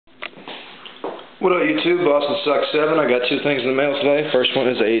What up, YouTube? Boston Sucks 7. I got two things in the mail today. First one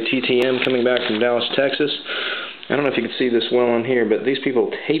is a TTM coming back from Dallas, Texas. I don't know if you can see this well on here, but these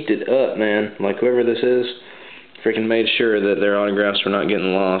people taped it up, man. Like, whoever this is, freaking made sure that their autographs were not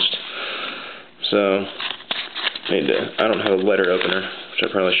getting lost. So, I don't have a letter opener, which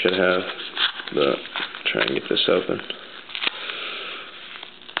I probably should have, but try and get this open.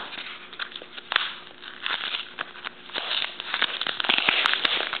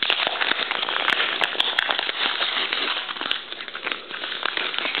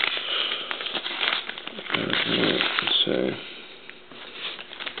 Let's see.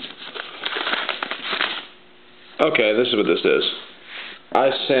 Okay, this is what this is. I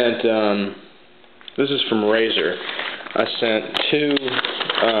sent, this is from Razor. I sent two,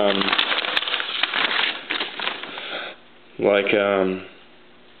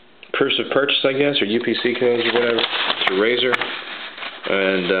 proofs of purchase, I guess, or UPC codes or whatever, to Razor,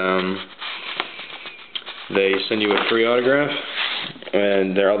 and they send you a free autograph,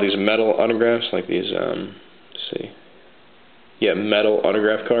 and there are all these metal autographs, like these, let's see, yeah, metal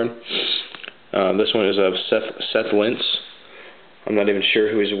autograph card. This one is of Seth Lentz. I'm not even sure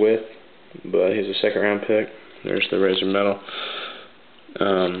who he's with, but he's a second-round pick. There's the Razor metal.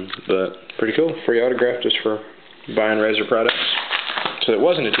 But pretty cool. Free autograph just for buying Razor products. So it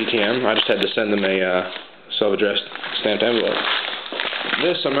wasn't a TTM. I just had to send them a self-addressed stamped envelope.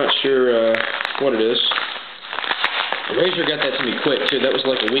 This, I'm not sure what it is. Razor got that to me quick, too. That was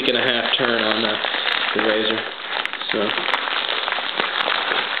like a week-and-a-half turn on the Razor. So...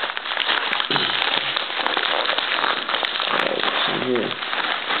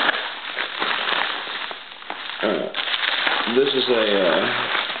 this is a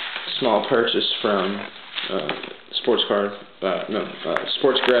small purchase from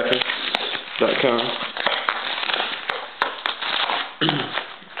sportsgraphic.com.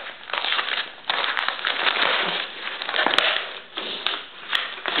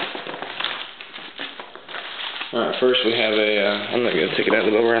 Alright, first we have a, I'm not going to take it out of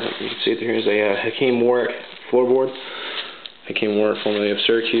the bubble wrap, you can see it here, is a Hakeem Warwick floorboard. Hakeem Warwick, formerly of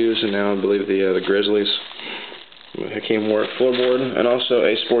Syracuse, and now I believe the Grizzlies. Hakeem Warwick floorboard, and also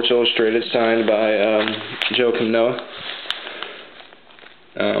a Sports Illustrated signed by Joakim Noah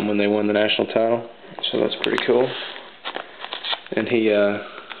when they won the national title. So that's pretty cool. And he, let's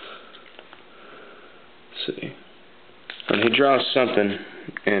see, and he draws something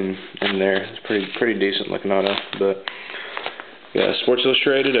in there. It's pretty decent looking auto, but yeah, Sports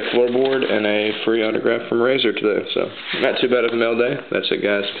Illustrated, a floorboard, and a free autograph from Razor today. So not too bad of a mail day. That's it,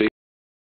 guys. Peace.